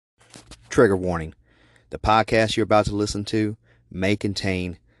Trigger warning. The podcast you're about to listen to may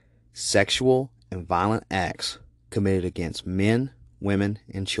contain sexual and violent acts committed against men, women,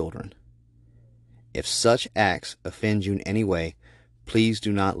 and children. If such acts offend you in any way, please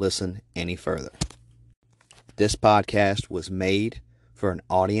do not listen any further. This podcast was made for an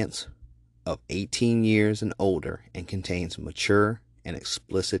audience of 18 years and older and contains mature and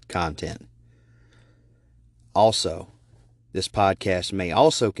explicit content. Also, this podcast may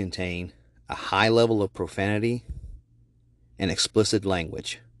also contain a high level of profanity and explicit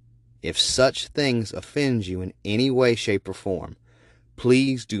language. If such things offend you in any way, shape, or form,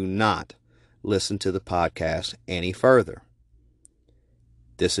 please do not listen to the podcast any further.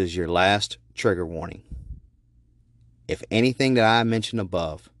 This is your last trigger warning. If anything that I mentioned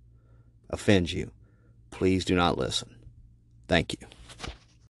above offends you, please do not listen. Thank you.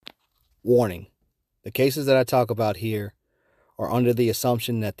 Warning. The cases that I talk about here are under the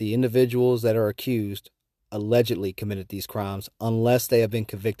assumption that the individuals that are accused allegedly committed these crimes unless they have been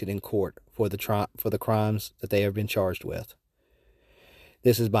convicted in court for the crimes that they have been charged with.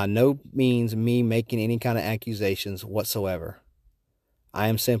 This is by no means me making any kind of accusations whatsoever. I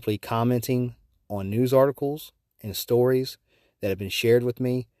am simply commenting on news articles and stories that have been shared with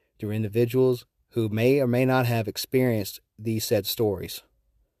me through individuals who may or may not have experienced these said stories.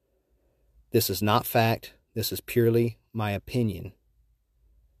 This is not fact. This is purely my opinion,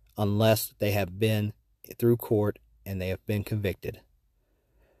 unless they have been through court and they have been convicted.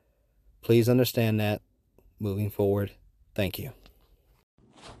 Please understand that moving forward. Thank you.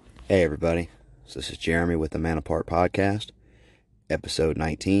 Hey everybody, so this is Jeremy with the Man Apart Podcast, episode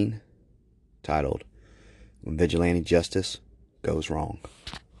 19, titled, When Vigilante Justice Goes Wrong.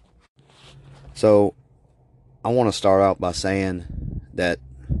 So, I want to start out by saying that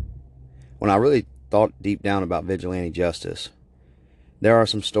when I really thought deep down about vigilante justice, there are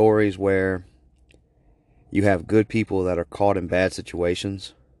some stories where you have good people that are caught in bad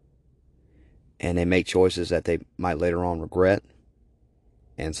situations and they make choices that they might later on regret,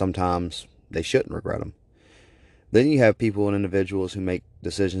 and sometimes they shouldn't regret them. Then you have people and individuals who make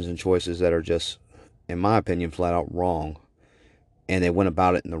decisions and choices that are just, in my opinion, flat out wrong, and they went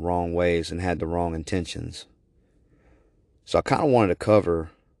about it in the wrong ways and had the wrong intentions. So I kind of wanted to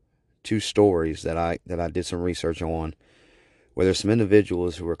cover two stories that I did some research on, where there's some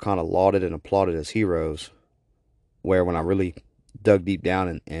individuals who were kind of lauded and applauded as heroes, where when I really dug deep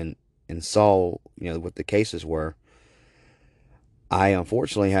down and saw, what the cases were, I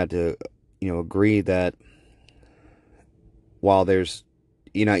unfortunately had to, agree that while there's,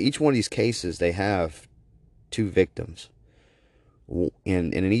 each one of these cases, they have two victims.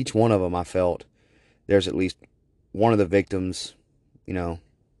 And in each one of them, I felt there's at least one of the victims,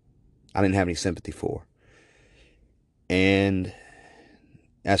 I didn't have any sympathy for. And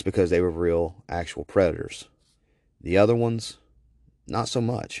that's because they were real, actual predators. The other ones, not so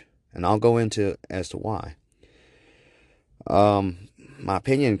much. And I'll go into as to why. My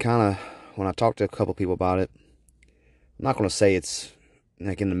opinion kind of, when I talked to a couple people about it, I'm not going to say it's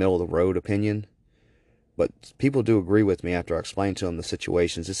like in the middle of the road opinion, but people do agree with me after I explain to them the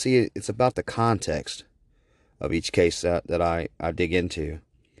situations. To see, it's about the context of each case that I dig into.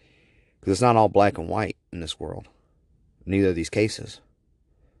 Because it's not all black and white in this world. Neither of these cases.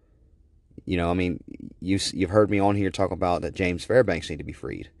 You've heard me on here talk about that James Fairbanks need to be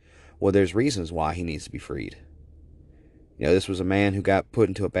freed. Well, there's reasons why he needs to be freed. This was a man who got put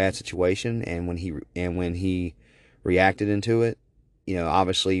into a bad situation, and when he reacted into it,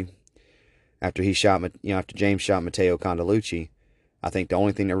 obviously, after after James shot Matteo Condalucci, I think the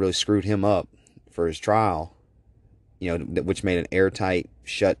only thing that really screwed him up for his trial, which made an airtight,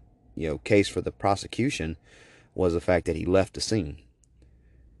 shut, case for the prosecution, was the fact that he left the scene.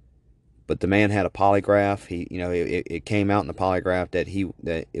 But the man had a polygraph. It came out in the polygraph that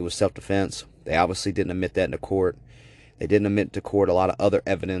it was self-defense. They obviously didn't admit that in the court. They didn't admit to court a lot of other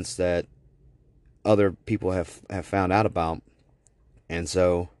evidence that other people have found out about. And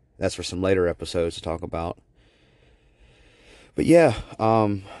so that's for some later episodes to talk about. But yeah,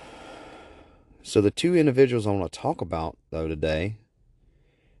 so the two individuals I want to talk about, though, today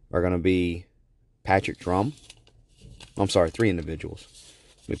are going to be Patrick Drum. I'm sorry, three individuals.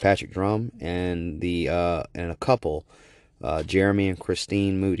 Patrick Drum and a couple, Jeremy and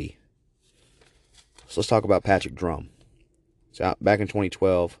Christine Moody. So let's talk about Patrick Drum. So back in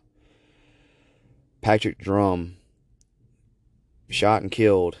 2012, Patrick Drum shot and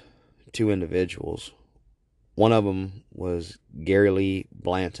killed two individuals. One of them was Gary Lee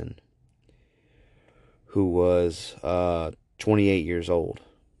Blanton, who was 28 years old.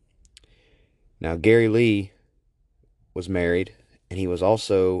 Now, Gary Lee was married, and he was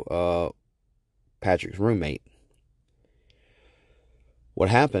also Patrick's roommate. What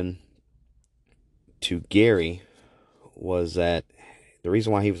happened to Gary was that the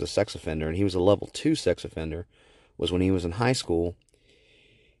reason why he was a sex offender, and he was a level 2 sex offender, was when he was in high school,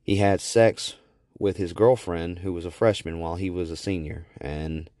 he had sex with his girlfriend, who was a freshman, while he was a senior.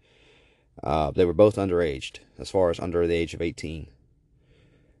 And they were both underaged, as far as under the age of 18.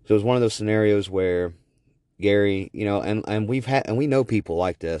 So it was one of those scenarios where Gary, and we know people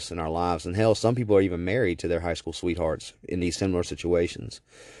like this in our lives, and hell, some people are even married to their high school sweethearts in these similar situations.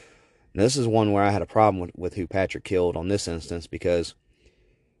 Now, this is one where I had a problem with who Patrick killed on this instance, because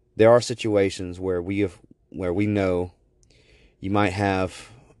there are situations where we know you might have,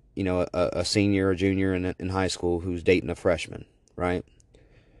 a senior or junior in high school who's dating a freshman, right?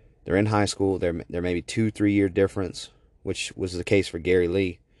 They're in high school. There may be 2-3 year difference, which was the case for Gary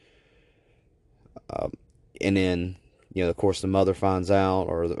Lee. And then, of course, the mother finds out,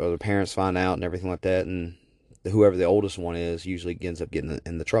 or the parents find out, and everything like that. And whoever the oldest one is usually ends up getting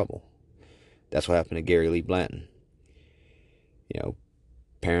in the trouble. That's what happened to Gary Lee Blanton.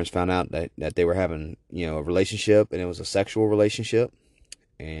 Parents found out that they were having, a relationship, and it was a sexual relationship.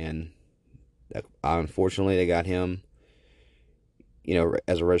 And unfortunately, they got him,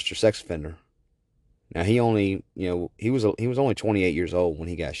 as a registered sex offender. Now, he only, he was only 28 years old when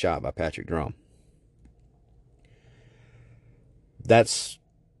he got shot by Patrick Drum. That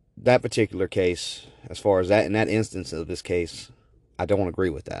particular case, as far as that, in that instance of this case, I don't agree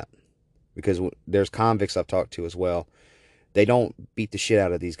with that. Because there's convicts I've talked to as well. They don't beat the shit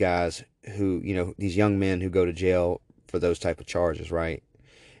out of these guys who, these young men who go to jail for those type of charges, right?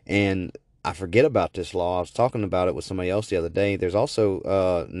 And I forget about this law. I was talking about it with somebody else the other day. There's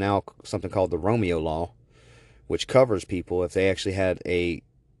also now something called the Romeo Law, which covers people if they actually had a,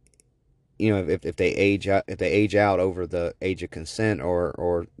 if they age out over the age of consent,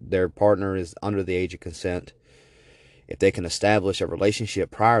 or their partner is under the age of consent. If they can establish a relationship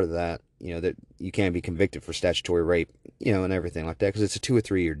prior to that, that you can be convicted for statutory rape, and everything like that, because it's a 2 or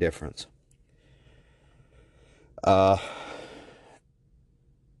 3 year difference. I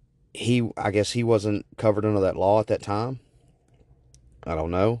guess he wasn't covered under that law at that time. I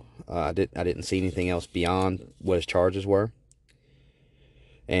don't know. I didn't see anything else beyond what his charges were,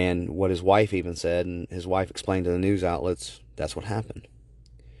 and what his wife even said, and his wife explained to the news outlets that's what happened.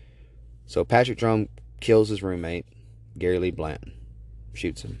 So Patrick Drum kills his roommate, Gary Lee Blanton,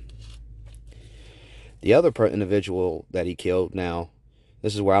 shoots him. The other individual that he killed, now,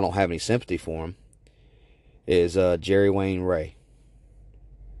 this is where I don't have any sympathy for him, is Jerry Wayne Ray.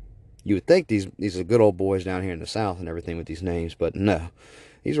 You would think these are good old boys down here in the South and everything with these names, but no.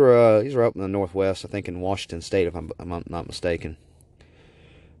 These were up in the Northwest, I think in Washington State, if I'm not mistaken.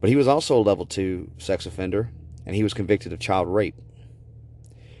 But he was also a level 2 sex offender, and he was convicted of child rape.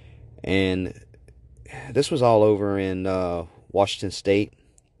 And this was all over in Washington State,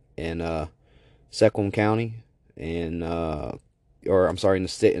 in Sequim County, in the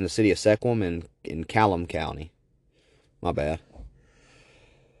city of Sequim, and in Callum County. My bad.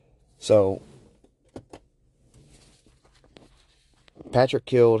 So Patrick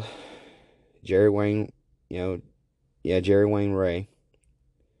killed Jerry Wayne Ray.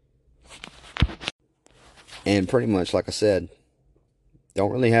 And pretty much, like I said,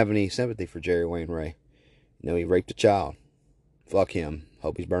 don't really have any sympathy for Jerry Wayne Ray. He raped a child. Fuck him.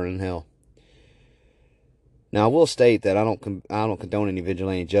 Hope he's burning in hell. Now, I will state that I don't condone any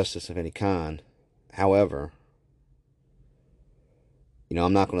vigilante justice of any kind. However,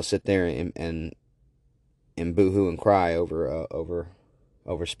 I'm not going to sit there and boo-hoo and cry over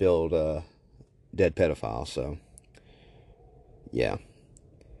spilled dead pedophiles. So, yeah.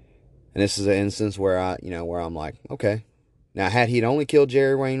 And this is an instance where I'm like, okay. Now, had he only killed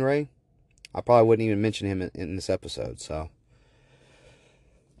Jerry Wayne Ray, I probably wouldn't even mention him in this episode. So,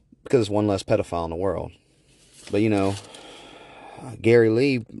 because it's one less pedophile in the world. But, Gary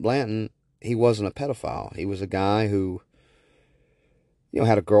Lee Blanton, he wasn't a pedophile. He was a guy who,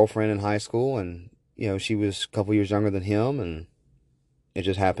 had a girlfriend in high school, and, she was a couple years younger than him, and it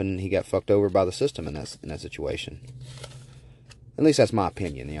just happened he got fucked over by the system in that situation. At least that's my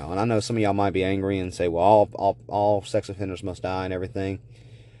opinion, And I know some of y'all might be angry and say, well, all sex offenders must die and everything.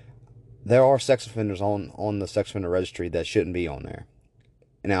 There are sex offenders on the sex offender registry that shouldn't be on there.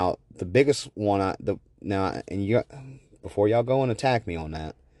 Now, the biggest one, before y'all go and attack me on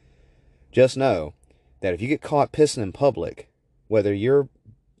that, just know that if you get caught pissing in public, whether you're,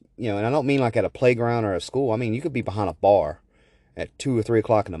 and I don't mean like at a playground or a school, I mean you could be behind a bar at 2 or 3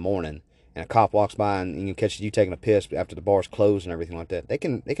 o'clock in the morning, and a cop walks by and you catch you taking a piss after the bar's closed and everything like that. They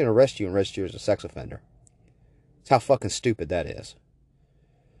can arrest you and register you as a sex offender. That's how fucking stupid that is.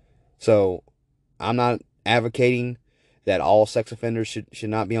 So, I'm not advocating that all sex offenders should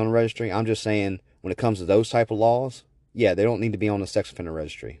not be on the registry. I'm just saying when it comes to those type of laws, yeah, they don't need to be on the sex offender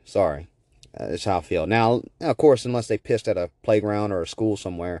registry. Sorry. That's how I feel. Now, of course, unless they pissed at a playground or a school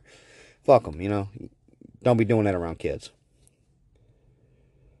somewhere, fuck them, Don't be doing that around kids.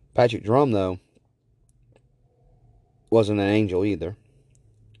 Patrick Drum, though, wasn't an angel either.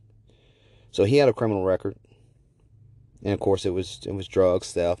 So he had a criminal record. And, of course, it was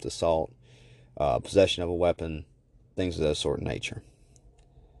drugs, theft, assault, possession of a weapon, things of that sort of nature.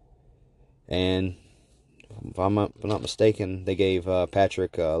 And if I'm not mistaken, they gave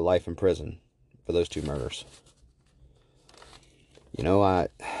Patrick life in prison for those 2 murders.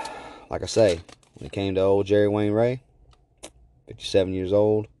 Like I say, when it came to old Jerry Wayne Ray, 57 years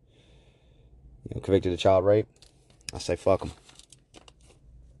old, convicted of child rape, I say fuck him.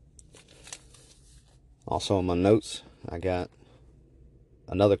 Also in my notes, I got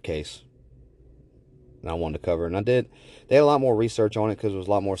another case that I wanted to cover, and they had a lot more research on it because it was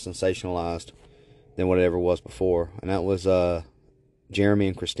a lot more sensationalized than what it ever was before, and that was Jeremy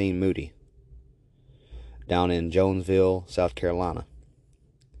and Christine Moody down in Jonesville, South Carolina.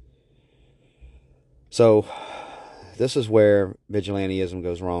 So this is where vigilantism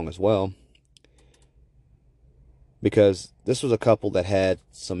goes wrong as well, because this was a couple that had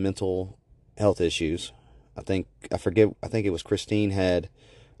some mental health issues. I think it was Christine had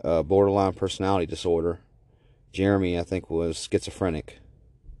borderline personality disorder. Jeremy, I think, was schizophrenic.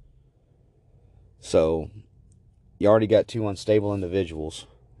 So you already got 2 unstable individuals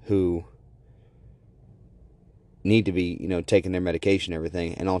who need to be, taking their medication and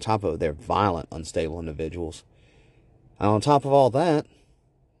everything. And on top of it, they're violent, unstable individuals. And on top of all that,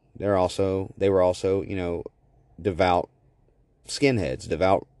 they were also, devout skinheads,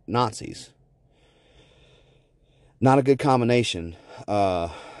 devout Nazis. Not a good combination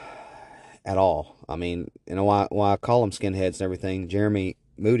at all. I mean, why I call them skinheads and everything. Jeremy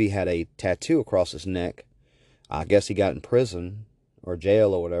Moody had a tattoo across his neck. I guess he got in prison or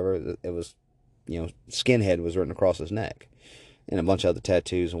jail or whatever. It was, skinhead was written across his neck, and a bunch of other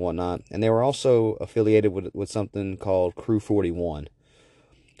tattoos and whatnot. And they were also affiliated with something called Crew 41.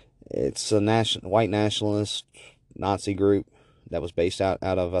 It's a white nationalist Nazi group that was based out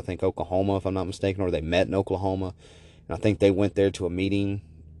of, I think, Oklahoma, if I'm not mistaken, or they met in Oklahoma. And I think they went there to a meeting,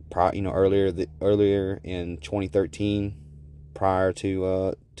 earlier in 2013, prior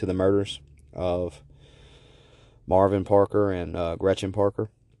to the murders of Marvin Parker and Gretchen Parker.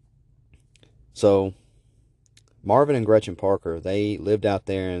 So Marvin and Gretchen Parker, they lived out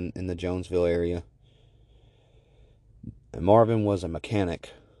there in the Jonesville area. And Marvin was a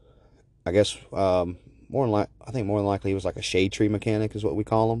mechanic. I guess more than likely he was like a shade tree mechanic is what we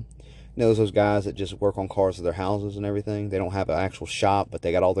call them. Those guys that just work on cars at their houses and everything. They don't have an actual shop, but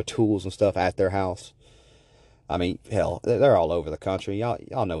they got all their tools and stuff at their house. I mean, hell, they're all over the country.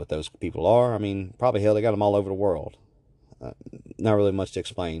 Y'all know what those people are. I mean, probably hell, they got them all over the world. Not really much to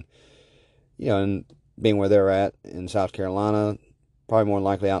explain. And being where they're at in South Carolina, probably more than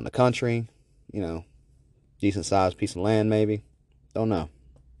likely out in the country. Decent sized piece of land maybe. Don't know.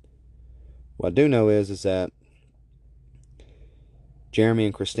 What I do know is that Jeremy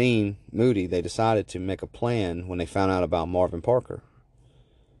and Christine Moody, they decided to make a plan when they found out about Marvin Parker.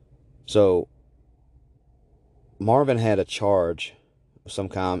 So Marvin had a charge of some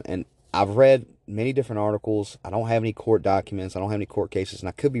kind, and I've read many different articles. I don't have any court documents. I don't have any court cases, and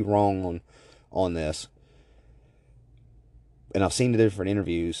I could be wrong on this. And I've seen the different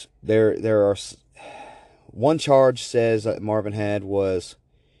interviews. There are one charge says that Marvin had was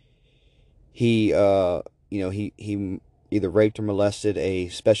he either raped or molested a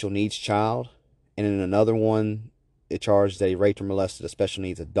special needs child, and in another one, it charged that he raped or molested a special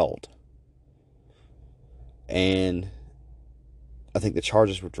needs adult. And I think the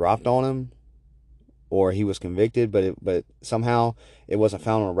charges were dropped on him, or he was convicted, but somehow it wasn't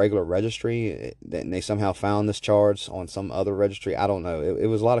found on a regular registry, and they somehow found this charge on some other registry. I don't know. It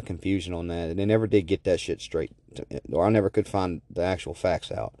was a lot of confusion on that, and they never did get that shit straight, or I never could find the actual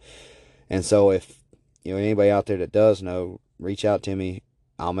facts out. And so if anybody out there that does know, reach out to me.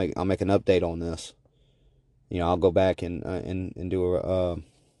 I'll make an update on this. I'll go back and do an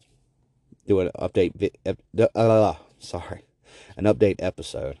update an update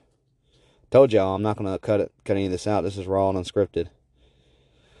episode. Told y'all I'm not gonna cut any of this out. This is raw and unscripted.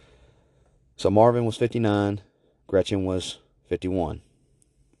 So Marvin was 59, Gretchen was 51.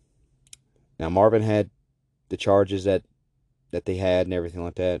 Now Marvin had the charges that they had and everything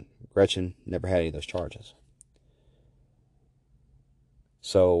like that. Gretchen never had any of those charges.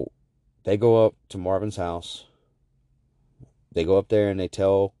 So they go up to Marvin's house. They go up there and they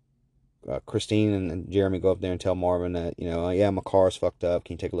tell Christine and Jeremy go up there and tell Marvin that, yeah, my car's fucked up.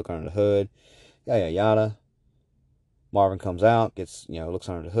 Can you take a look under the hood? Yada, yada. Marvin comes out, looks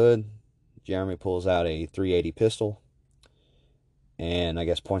under the hood. Jeremy pulls out a .380 pistol and I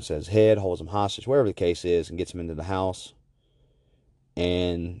guess points at his head, holds him hostage, whatever the case is, and gets him into the house.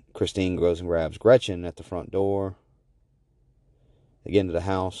 And Christine goes and grabs Gretchen at the front door. They get into the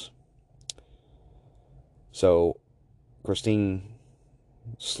house. So Christine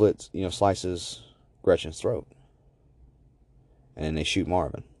slices Gretchen's throat. And then they shoot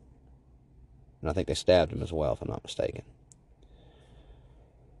Marvin. And I think they stabbed him as well, if I'm not mistaken.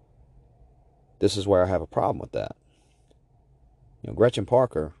 This is where I have a problem with that. Gretchen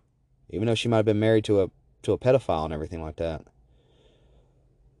Parker, even though she might have been married to a pedophile and everything like that,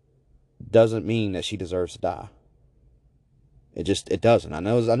 doesn't mean that she deserves to die. It doesn't. I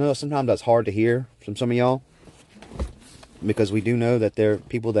know sometimes that's hard to hear from some of y'all, because we do know that there are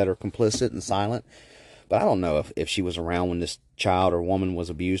people that are complicit and silent. But I don't know if she was around when this child or woman was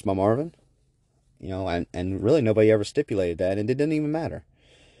abused by Marvin. And really nobody ever stipulated that, and it didn't even matter.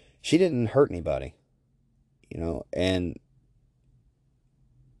 She didn't hurt anybody. And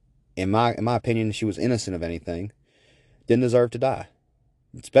in my opinion, she was innocent of anything. Didn't deserve to die.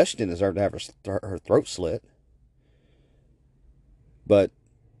 Especially didn't deserve to have her throat slit. But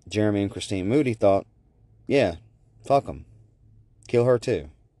Jeremy and Christine Moody thought, yeah, fuck them. Kill her too.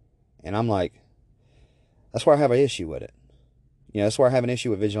 And I'm like, that's where I have an issue with it. That's where I have an issue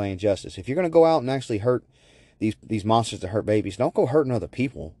with vigilante justice. If you're going to go out and actually hurt these monsters that hurt babies, don't go hurting other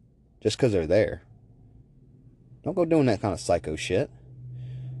people just because they're there. Don't go doing that kind of psycho shit.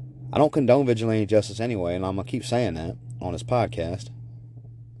 I don't condone vigilante justice anyway, and I'm going to keep saying that on this podcast.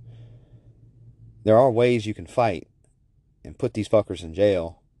 There are ways you can fight and put these fuckers in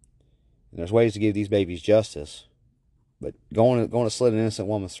jail. And there's ways to give these babies justice. But going to slit an innocent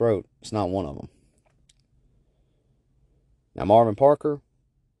woman's throat, it's not one of them. Now, Marvin Parker,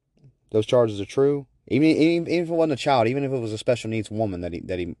 those charges are true. Even if it wasn't a child, even if it was a special needs woman that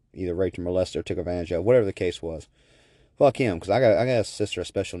he either raped or molested or took advantage of, whatever the case was, fuck him, because I got a sister of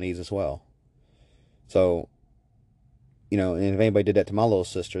special needs as well. So, and if anybody did that to my little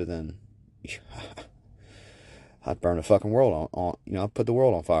sister, then I'd burn the fucking world on I'd put the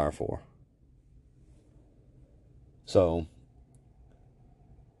world on fire for her. So,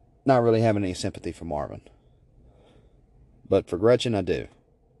 not really having any sympathy for Marvin. But for Gretchen, I do.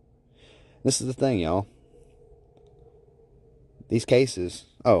 This is the thing, y'all. These cases...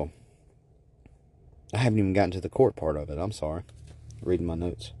 Oh. I haven't even gotten to the court part of it. I'm sorry. Reading my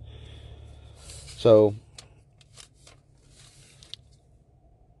notes. So,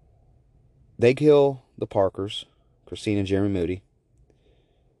 they kill the Parkers, Christine and Jeremy Moody,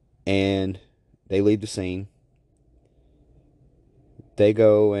 and they leave the scene. They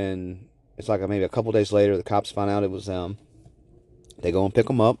go and... It's like maybe a couple days later, the cops find out it was them. They go and pick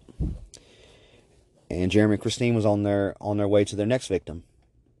them up. And Jeremy and Christine was on their way to their next victim.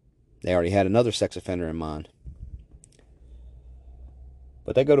 They already had another sex offender in mind.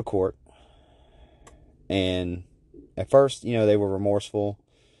 But they go to court. And at first, they were remorseful.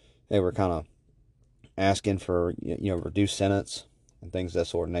 They were kind of asking for, reduced sentence and things of that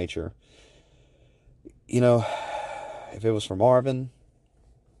sort of nature. If it was for Marvin,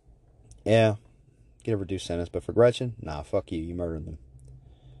 yeah, get a reduced sentence. But for Gretchen, nah, fuck you. You murdered them.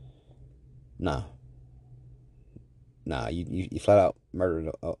 Nah, you flat out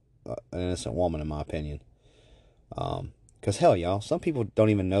murdered an innocent woman, in my opinion. Because hell, y'all, some people don't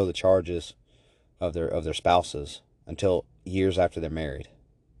even know the charges of their spouses until years after they're married.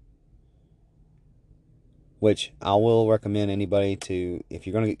 Which I will recommend anybody to, if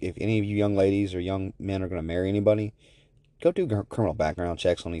any of you young ladies or young men are gonna marry anybody, go do criminal background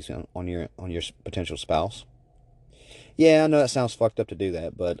checks on your potential spouse. Yeah, I know that sounds fucked up to do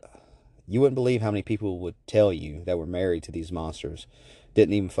that, but you wouldn't believe how many people would tell you that were married to these monsters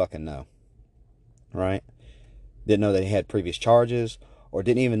didn't even fucking know. Right? Didn't know they had previous charges, or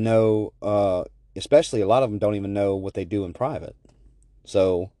didn't even know, especially a lot of them don't even know what they do in private.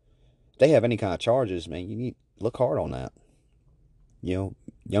 So, if they have any kind of charges, man, you need to look hard on that. Young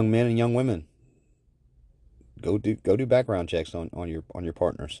men and young women, go do background checks on your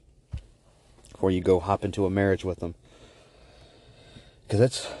partners before you go hop into a marriage with them.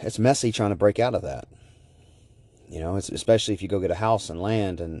 Because it's messy trying to break out of that. It's especially if you go get a house and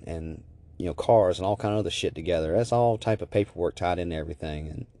land and cars and all kind of other shit together. That's all type of paperwork tied into everything,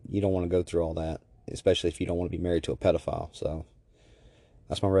 and you don't want to go through all that, especially if you don't want to be married to a pedophile. So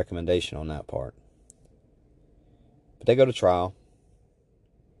that's my recommendation on that part. But they go to trial,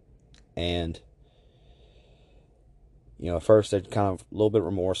 and At first they're kind of a little bit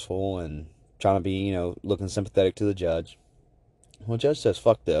remorseful and trying to be, looking sympathetic to the judge. Well, the judge says,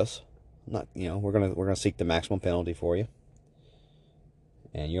 "Fuck this. Not, we're gonna seek the maximum penalty for you,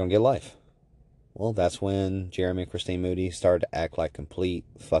 and you're gonna get life." Well, that's when Jeremy and Christine Moody started to act like complete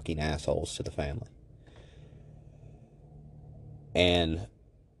fucking assholes to the family. And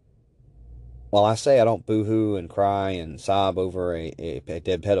while I say I don't boo-hoo and cry and sob over a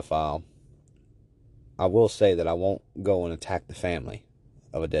dead pedophile, I will say that I won't go and attack the family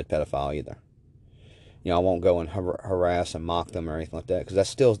of a dead pedophile either. I won't go and harass and mock them or anything like that, because that's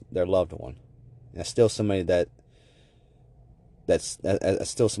still their loved one. That's still somebody that's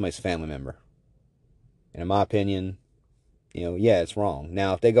still somebody's family member. And in my opinion, it's wrong.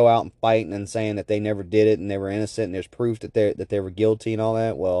 Now, if they go out and fight and saying that they never did it and they were innocent and there's proof that they were guilty and all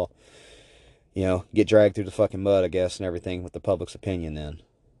that, well, get dragged through the fucking mud, I guess, and everything with the public's opinion then.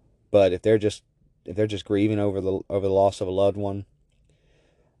 But if they're just grieving over the loss of a loved one,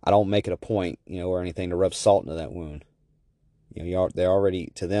 I don't make it a point, or anything to rub salt into that wound. They're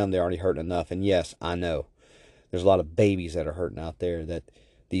already hurting enough. And yes, I know there's a lot of babies that are hurting out there that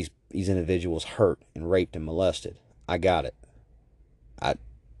these individuals hurt and raped and molested. I got it. I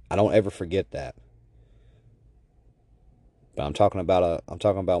don't ever forget that. But I'm talking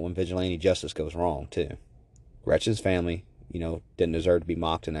about when vigilante justice goes wrong too. Gretchen's family, didn't deserve to be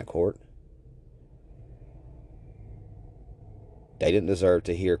mocked in that court. They didn't deserve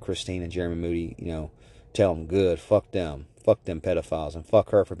to hear Christine and Jeremy Moody, tell them, "Good, fuck them pedophiles, and fuck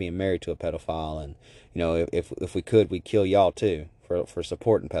her for being married to a pedophile, and if we could, we'd kill y'all too for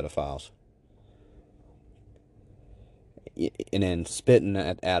supporting pedophiles." And then spitting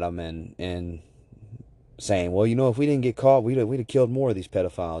at them and saying, "Well, if we didn't get caught, we'd have killed more of these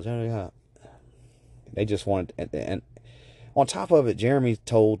pedophiles." They just wanted, and on top of it, Jeremy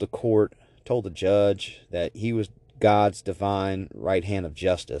told the judge that he was God's divine right hand of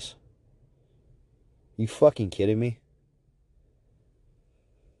justice. You fucking kidding me?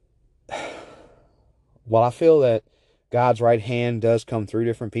 While I feel that God's right hand does come through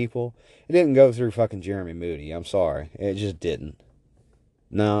different people, it didn't go through fucking Jeremy Moody. I'm sorry. It just didn't.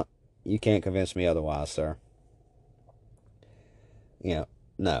 No, you can't convince me otherwise, sir.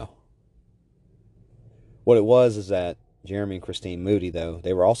 No. What it was is that Jeremy and Christine Moody, though,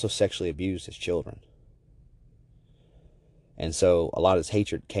 they were also sexually abused as children. And so a lot of his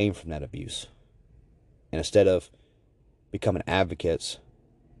hatred came from that abuse. And instead of becoming advocates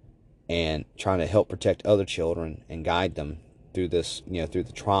and trying to help protect other children and guide them through this, through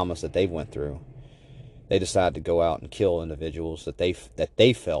the traumas that they've went through, they decided to go out and kill individuals that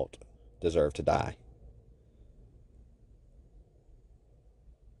they felt deserved to die.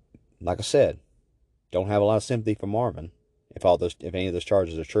 Like I said, don't have a lot of sympathy for Marvin if any of those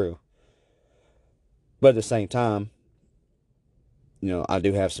charges are true. But at the same time, I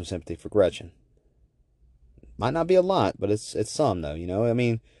do have some sympathy for Gretchen. Might not be a lot, but it's some though. I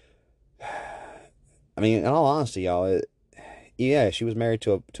mean, in all honesty, y'all, she was married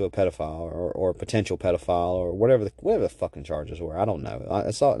to a pedophile or a potential pedophile or whatever the fucking charges were. I don't know.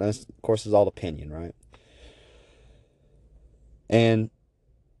 Of course, it's all opinion, right? And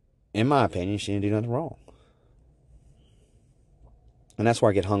in my opinion, she didn't do nothing wrong. And that's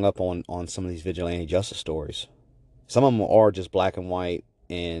where I get hung up on some of these vigilante justice stories. Some of them are just black and white,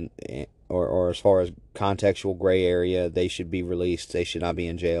 or as far as contextual gray area, they should be released. They should not be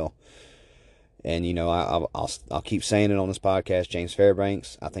in jail. And I'll keep saying it on this podcast. James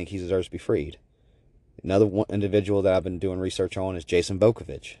Fairbanks, I think he deserves to be freed. Another individual that I've been doing research on is Jason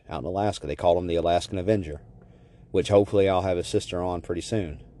Bokovich out in Alaska. They call him the Alaskan Avenger, which hopefully I'll have his sister on pretty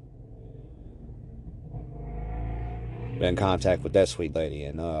soon. Been in contact with that sweet lady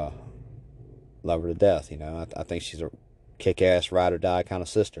and love her to death. I think she's a kick-ass, ride-or-die kind of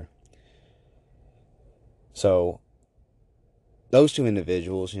sister. So those two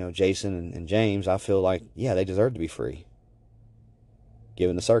individuals, Jason and James, I feel like, yeah, they deserve to be free,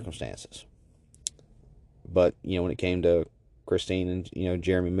 given the circumstances. But, when it came to Christine and,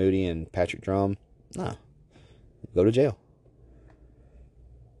 Jeremy Moody and Patrick Drum, no. Go to jail.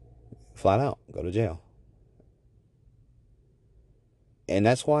 Flat out, go to jail. And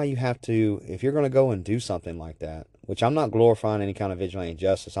that's why you have to, if you're going to go and do something like that, which I'm not glorifying any kind of vigilante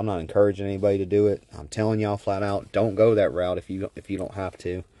justice. I'm not encouraging anybody to do it. I'm telling y'all flat out, don't go that route if you don't have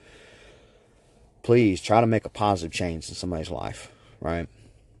to. Please try to make a positive change in somebody's life, right?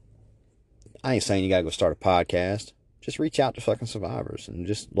 I ain't saying you got to go start a podcast. Just reach out to fucking survivors and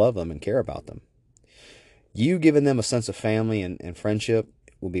just love them and care about them. You giving them a sense of family and friendship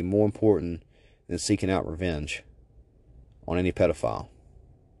will be more important than seeking out revenge on any pedophile.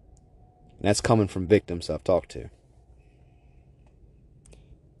 And that's coming from victims I've talked to.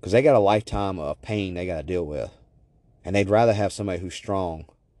 Because they got a lifetime of pain they got to deal with. And they'd rather have somebody who's strong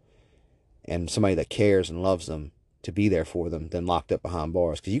and somebody that cares and loves them to be there for them than locked up behind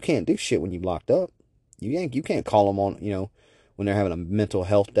bars. Because you can't do shit when you're locked up. You can't call them on, when they're having a mental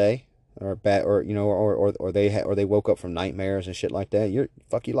health day or bad, or they woke up from nightmares and shit like that. You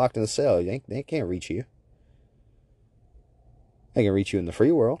locked in the cell. They can't reach you. They can reach you in the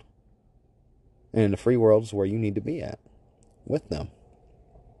free world. And in the free world is where you need to be at with them.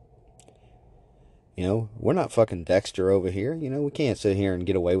 We're not fucking Dexter over here. We can't sit here and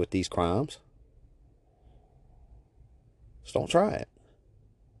get away with these crimes. Just don't try it.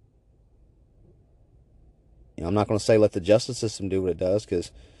 I'm not going to say let the justice system do what it does,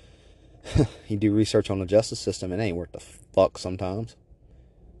 because you do research on the justice system, it ain't worth the fuck sometimes.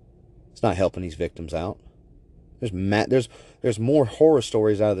 It's not helping these victims out. There's more horror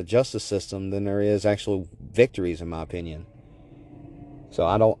stories out of the justice system than there is actual victories, in my opinion. So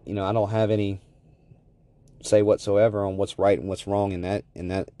I don't have any say whatsoever on what's right and what's wrong in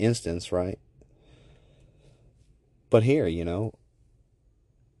that instance, right? But here,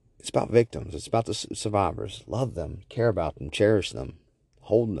 it's about victims. It's about the survivors. Love them, care about them, cherish them,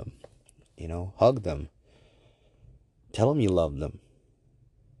 hold them, hug them. Tell them you love them.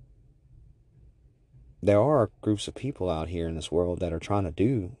 There are groups of people out here in this world that are trying to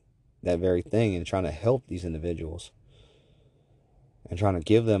do that very thing and trying to help these individuals and trying to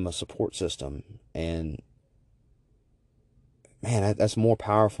give them a support system. And man, that's more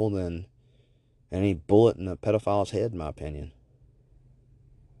powerful than any bullet in a pedophile's head, in my opinion.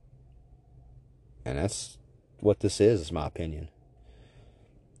 And that's what this is my opinion.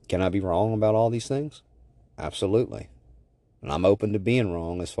 Can I be wrong about all these things? Absolutely. And I'm open to being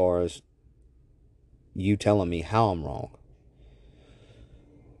wrong as far as you telling me how I'm wrong.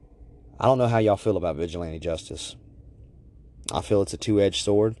 I don't know how y'all feel about vigilante justice. I feel it's a two-edged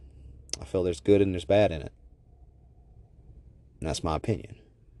sword. I feel there's good and there's bad in it. And that's my opinion.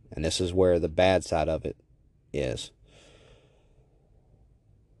 And this is where the bad side of it is.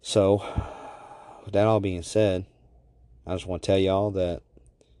 So, with that all being said, I just want to tell y'all that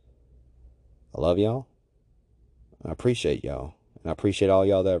I love y'all. I appreciate y'all. And I appreciate all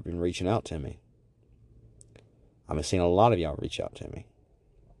y'all that have been reaching out to me. I've been seeing a lot of y'all reach out to me.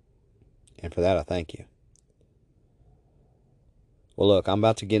 And for that, I thank you. Well, look, I'm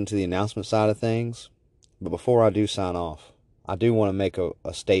about to get into the announcement side of things. But before I do sign off, I do want to make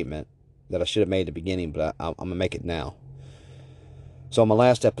a statement that I should have made at the beginning, but I'm going to make it now. So on my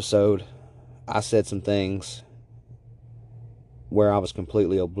last episode, I said some things where I was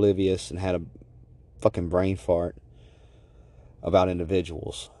completely oblivious and had a fucking brain fart about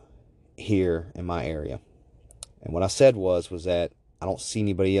individuals here in my area. And what I said was that I don't see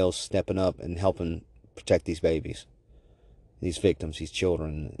anybody else stepping up and helping protect these babies, these victims, these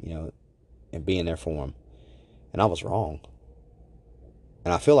children, and being there for them. And I was wrong.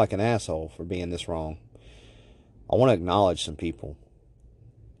 And I feel like an asshole for being this wrong. I want to acknowledge some people,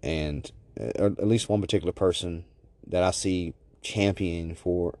 and or at least one particular person that I see championing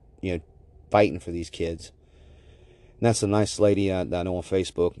for, fighting for these kids. And that's a nice lady that I know on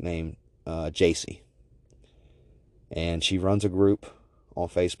Facebook named JC. And she runs a group on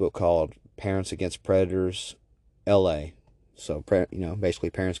Facebook called Parents Against Predators LA. So,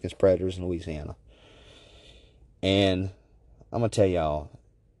 basically Parents Against Predators in Louisiana. And I'm going to tell y'all,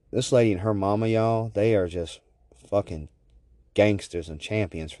 this lady and her mama, y'all, they are just fucking gangsters and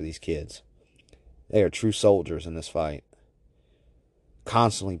champions for these kids. They are true soldiers in this fight.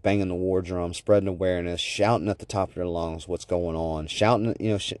 Constantly banging the war drum, spreading awareness, shouting at the top of their lungs what's going on,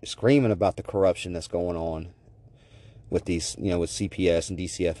 shouting, screaming about the corruption that's going on with these, with CPS and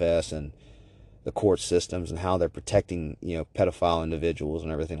DCFS and the court systems and how they're protecting, pedophile individuals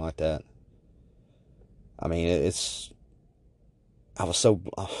and everything like that. I mean, I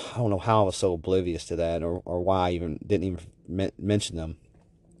don't know how I was so oblivious to that, or why I didn't even mention them.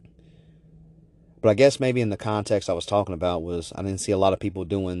 But I guess maybe in the context I was talking about was I didn't see a lot of people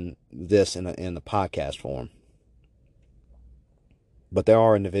doing this in the podcast form. But there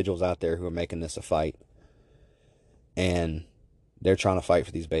are individuals out there who are making this a fight. And they're trying to fight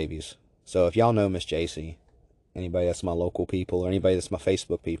for these babies. So if y'all know Miss JC, anybody that's my local people or anybody that's my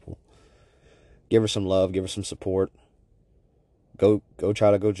Facebook people, give her some love, give her some support. Go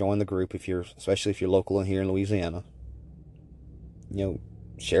try to go join the group especially if you're local in here in Louisiana.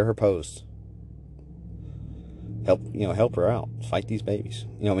 Share her posts. Help her out. Fight these babies.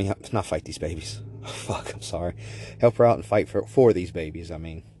 Not fight these babies. Fuck, I'm sorry. Help her out and fight for these babies. I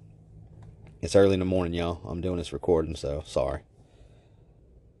mean, it's early in the morning, y'all. I'm doing this recording, so sorry.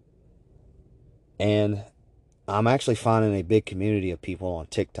 And I'm actually finding a big community of people on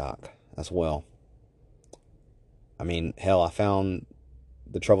TikTok as well. I mean, hell, I found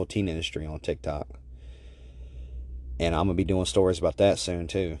the troubled teen industry on TikTok. And I'm going to be doing stories about that soon,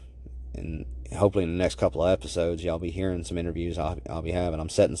 too. And hopefully in the next couple of episodes, y'all be hearing some interviews I'll be having. I'm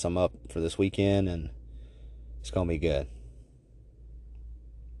setting some up for this weekend, and it's going to be good.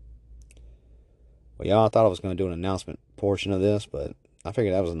 Well, y'all, I thought I was going to do an announcement portion of this, but I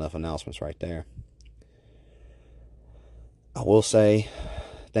figured that was enough announcements right there. I will say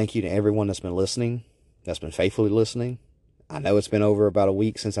thank you to everyone that's been listening, that's been faithfully listening. I know it's been over about a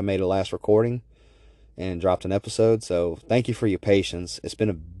week since I made the last recording and dropped an episode, so thank you for your patience. It's been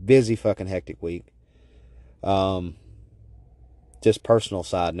a busy fucking hectic week. Just personal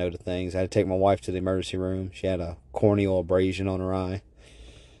side note of things, I had to take my wife to the emergency room. She had a corneal abrasion on her eye.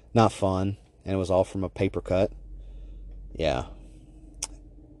 Not fun, and it was all from a paper cut. Yeah,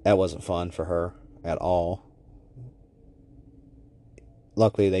 that wasn't fun for her at all.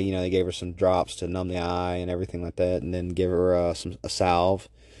 Luckily, they gave her some drops to numb the eye and everything like that, and then give her a salve.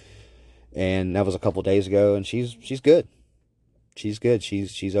 And that was a couple days ago, and she's good. She's good.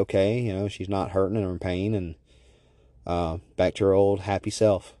 She's okay. She's not hurting or in pain, and back to her old happy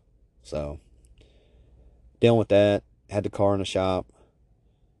self. So dealing with that. Had the car in the shop.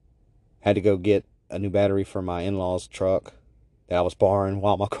 Had to go get a new battery for my in-laws' truck that I was borrowing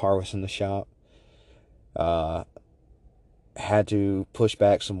while my car was in the shop. Had to push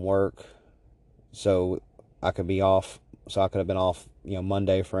back some work so I could be off. So I could have been off,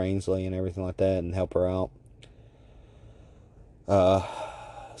 Monday for Ainsley and everything like that, and help her out.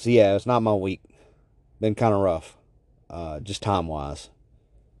 So yeah, it's not my week. Been kind of rough, just time-wise.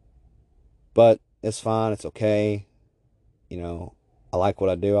 But it's fine. It's okay. I like what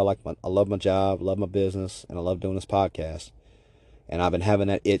I do. I love my job, love my business, and I love doing this podcast. And I've been having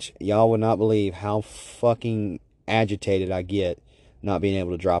that itch. Y'all would not believe how fucking agitated I get not being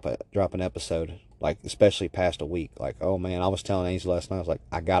able to drop an episode, like especially past a week. Like, oh man, I was telling Angel last night, I was like,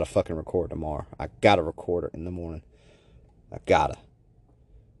 I gotta fucking record tomorrow. I gotta record it in the morning. I gotta,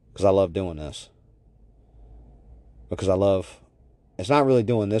 because I love doing this. Because it's not really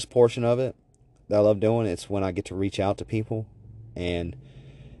doing this portion of it that I love doing. It's when I get to reach out to people, and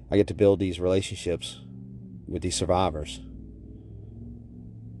I get to build these relationships with these survivors.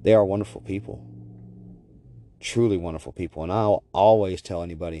 They are wonderful people. Truly wonderful people. And I'll always tell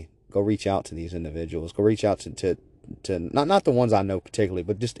anybody, go reach out to these individuals. Go reach out to not the ones I know particularly,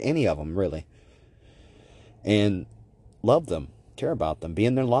 but just any of them, really. And love them. Care about them. Be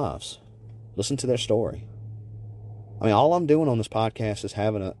in their lives. Listen to their story. I mean, all I'm doing on this podcast is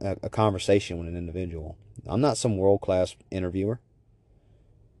having a conversation with an individual. I'm not some world-class interviewer.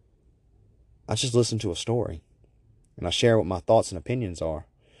 I just listen to a story. And I share what my thoughts and opinions are.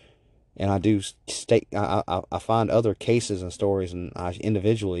 And I do I find other cases and stories, and I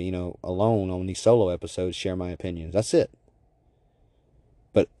individually, alone on these solo episodes, share my opinions. That's it.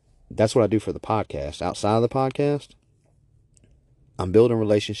 But that's what I do for the podcast. Outside of the podcast, I'm building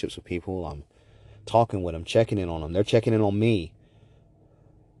relationships with people. I'm talking with them, checking in on them. They're checking in on me.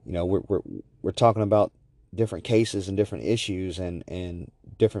 We're talking about different cases and different issues and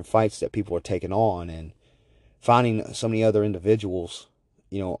different fights that people are taking on, and finding so many other individuals.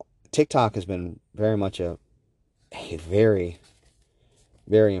 TikTok has been very much a very,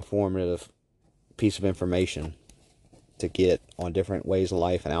 very informative piece of information to get on different ways of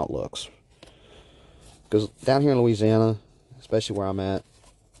life and outlooks. Because down here in Louisiana, especially where I'm at,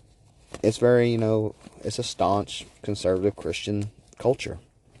 it's very, it's a staunch conservative Christian culture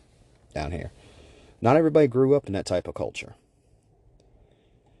down here. Not everybody grew up in that type of culture.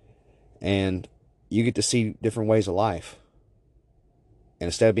 And you get to see different ways of life. And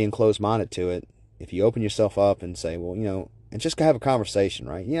instead of being closed-minded to it, if you open yourself up and say, well, and just have a conversation,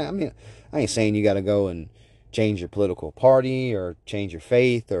 right? Yeah, I mean, I ain't saying you got to go and change your political party or change your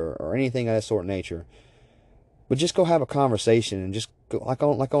faith or anything of that sort of nature. But just go have a conversation and just go like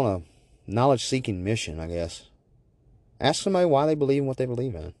on a knowledge-seeking mission, I guess. Ask somebody why they believe in what they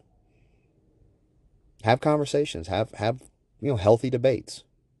believe in. Have conversations. Have healthy debates.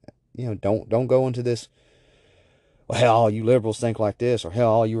 Don't go into this, well, hell, all you liberals think like this, or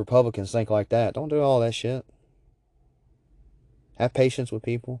hell, all you Republicans think like that. Don't do all that shit. Have patience with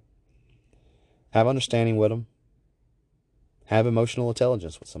people. Have understanding with them. Have emotional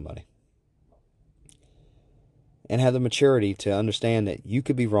intelligence with somebody. And have the maturity to understand that you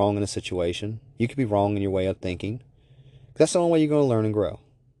could be wrong in a situation. You could be wrong in your way of thinking. That's the only way you're going to learn and grow.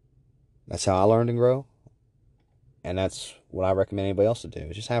 That's how I learned and grow. And that's what I recommend anybody else to do,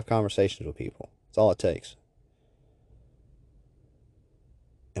 is just have conversations with people. That's all it takes.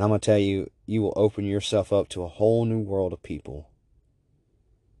 And I'm going to tell you, you will open yourself up to a whole new world of people.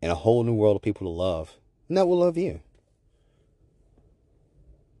 And a whole new world of people to love. And that will love you.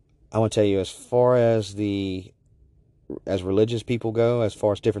 I want to tell you, as far as religious people go, as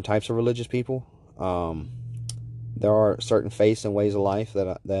far as different types of religious people, there are certain faiths and ways of life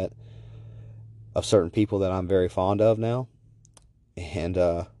that of certain people that I'm very fond of now. And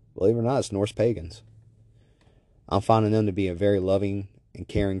believe it or not, it's Norse pagans. I'm finding them to be a very loving and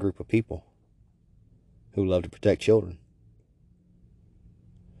caring group of people who love to protect children.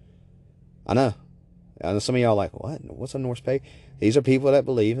 I know some of y'all are like, what? What's a Norse pagan? These are people that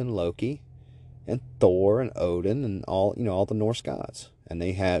believe in Loki and Thor and Odin and all the Norse gods. And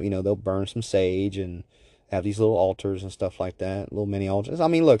they have, they'll burn some sage and have these little altars and stuff like that, little mini altars. I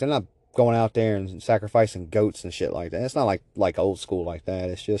mean, look, they're not going out there and sacrificing goats and shit like that. It's not like old school like that.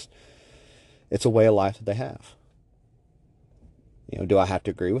 It's just, it's a way of life that they have. Do I have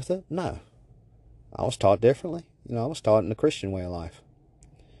to agree with it? No. I was taught differently. I was taught in the Christian way of life.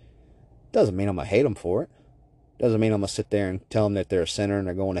 Doesn't mean I'm going to hate them for it. Doesn't mean I'm going to sit there and tell them that they're a sinner and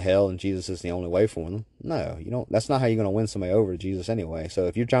they're going to hell and Jesus is the only way for them. No, you don't. That's not how you're going to win somebody over to Jesus anyway. So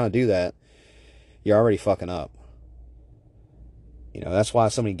if you're trying to do that, you're already fucking up. That's why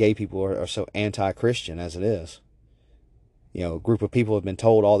so many gay people are so anti-Christian as it is. A group of people have been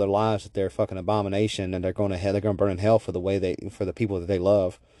told all their lives that they're a fucking abomination and they're going to hell, they're going to burn in hell for the people that they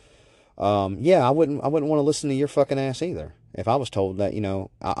love. Yeah, I wouldn't want to listen to your fucking ass either. If I was told that,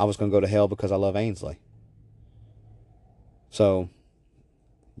 I was going to go to hell because I love Ainsley. So,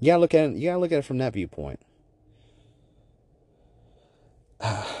 you gotta look at it from that viewpoint.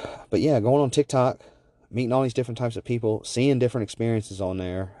 But yeah, going on TikTok, meeting all these different types of people, seeing different experiences on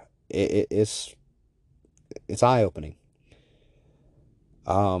there, it's eye-opening.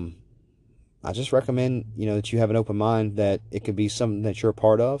 I just recommend, that you have an open mind, that it could be something that you're a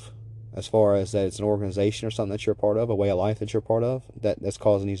part of, as far as that it's an organization or something that you're a part of, a way of life that you're a part of, that's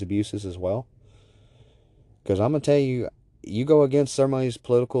causing these abuses as well. Because I'm going to tell you, you go against somebody's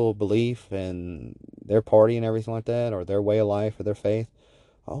political belief and their party and everything like that, or their way of life or their faith,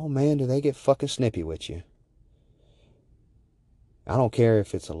 oh man, do they get fucking snippy with you. I don't care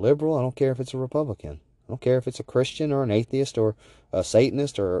if it's a liberal, I don't care if it's a Republican. I don't care if it's a Christian or an atheist or a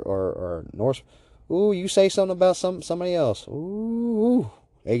Satanist or Norse. Ooh, you say something about somebody else. Ooh,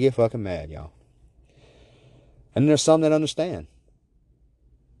 they get fucking mad, y'all. And there's some that understand.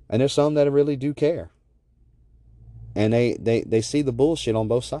 And there's some that really do care. And they see the bullshit on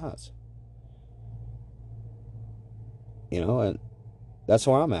both sides. And that's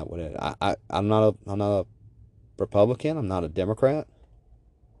where I'm at with it. I'm not a Republican. I'm not a Democrat.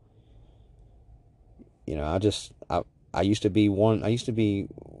 I used to be one. I used to be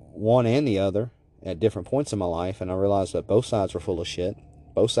one and the other at different points in my life, and I realized that both sides were full of shit.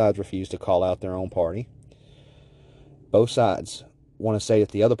 Both sides refuse to call out their own party. Both sides want to say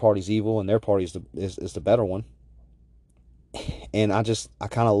that the other party's evil and their party is the better one. And I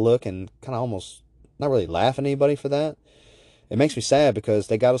kind of look and kind of almost not really laugh at anybody for that. It makes me sad because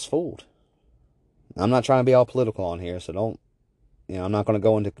they got us fooled. I'm not trying to be all political on here, so don't. I'm not going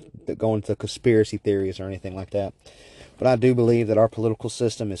to go into conspiracy theories or anything like that. But I do believe that our political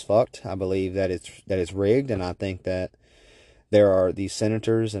system is fucked. I believe that it's rigged, and I think that there are these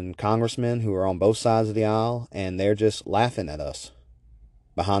senators and congressmen who are on both sides of the aisle, and they're just laughing at us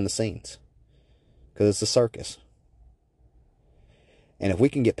behind the scenes because it's a circus. And if we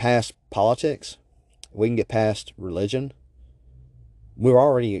can get past politics, we can get past religion, we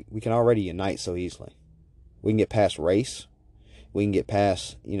can already unite so easily. We can get past race. We can get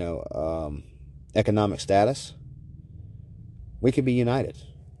past, economic status. We can be united.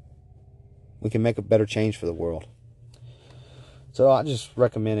 We can make a better change for the world. So I just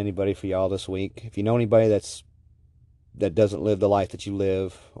recommend anybody for y'all this week. If you know anybody that doesn't live the life that you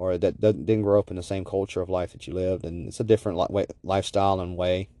live, or that didn't grow up in the same culture of life that you lived, and it's a different lifestyle and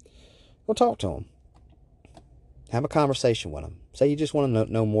way, go talk to them. Have a conversation with them. Say you just want to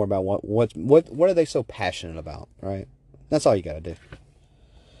know more about what are they so passionate about, right? That's all you got to do.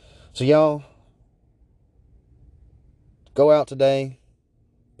 So y'all, go out today.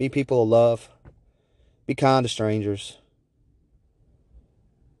 Be people of love. Be kind to strangers.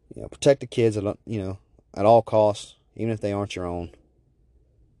 Protect the kids at all costs, even if they aren't your own.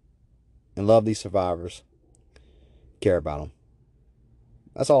 And love these survivors. Care about them.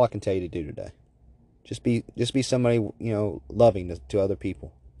 That's all I can tell you to do today. Just be somebody, loving to other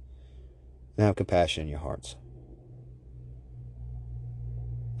people. And have compassion in your hearts.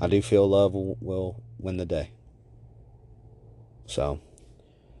 I do feel love will win the day. So,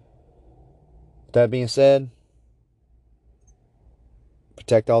 with that being said, protect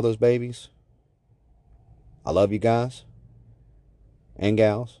protect all those babies. I love you guys and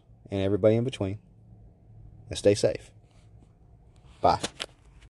gals and everybody in between. And stay safe. Bye.